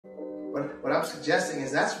What I'm suggesting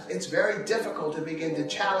is it's very difficult to begin to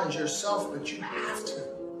challenge yourself, but you have to.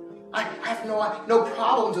 I have no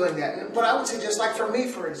problem doing that. But I would suggest, like for me,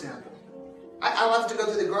 for example, I love to go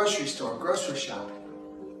to the grocery store, grocery shopping.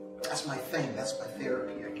 That's my thing. That's my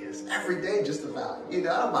therapy, I guess. Every day, just about. I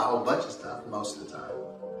don't buy a whole bunch of stuff most of the time.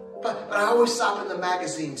 But I always stop in the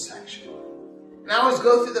magazine section. And I always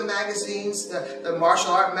go through the magazines, the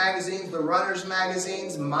martial art magazines, the runners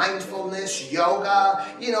magazines, mindfulness, yoga,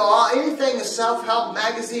 anything, the self-help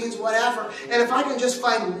magazines, whatever. And if I can just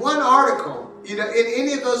find one article, in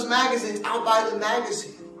any of those magazines, I'll buy the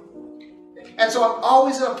magazine. And so I'm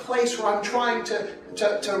always in a place where I'm trying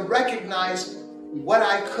to recognize what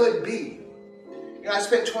I could be. I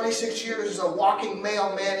spent 26 years as a walking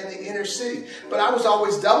mailman in the inner city, but I was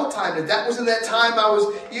always double timing. That was in that time I was,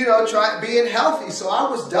 being healthy, so I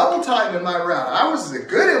was double timing my route. I was a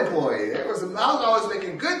good employee. I was always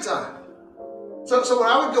making good time. So when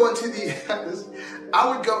I would go into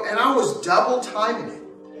I would go and I was double timing it.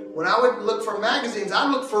 When I would look for magazines,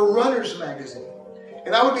 I looked for Runners magazine.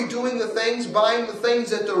 And I would be doing the things, buying the things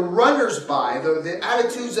that the runners buy, the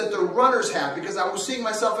attitudes that the runners have, because I was seeing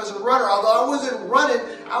myself as a runner. Although I wasn't running,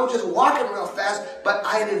 I was just walking real fast, but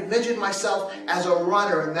I had envisioned myself as a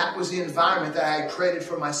runner, and that was the environment that I had created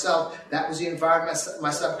for myself. That was the environment my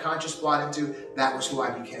subconscious brought into. That was who I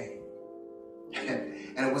became.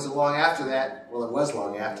 And it wasn't long after that, well, it was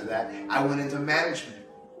long after that, I went into management.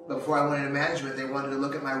 But before I went into management, they wanted to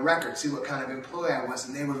look at my record, see what kind of employee I was,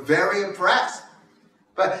 and they were very impressed.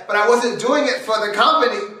 But I wasn't doing it for the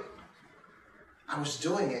company. I was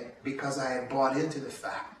doing it because I had bought into the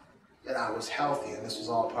fact that I was healthy, and this was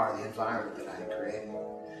all part of the environment that I had created.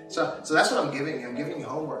 So that's what I'm giving you. I'm giving you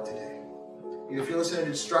homework today. If you're listening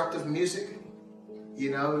to destructive music,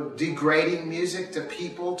 degrading music to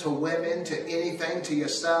people, to women, to anything, to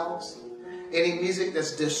yourselves, any music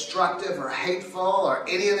that's destructive or hateful or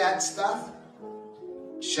any of that stuff,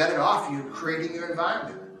 shut it off. You're creating your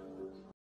environment.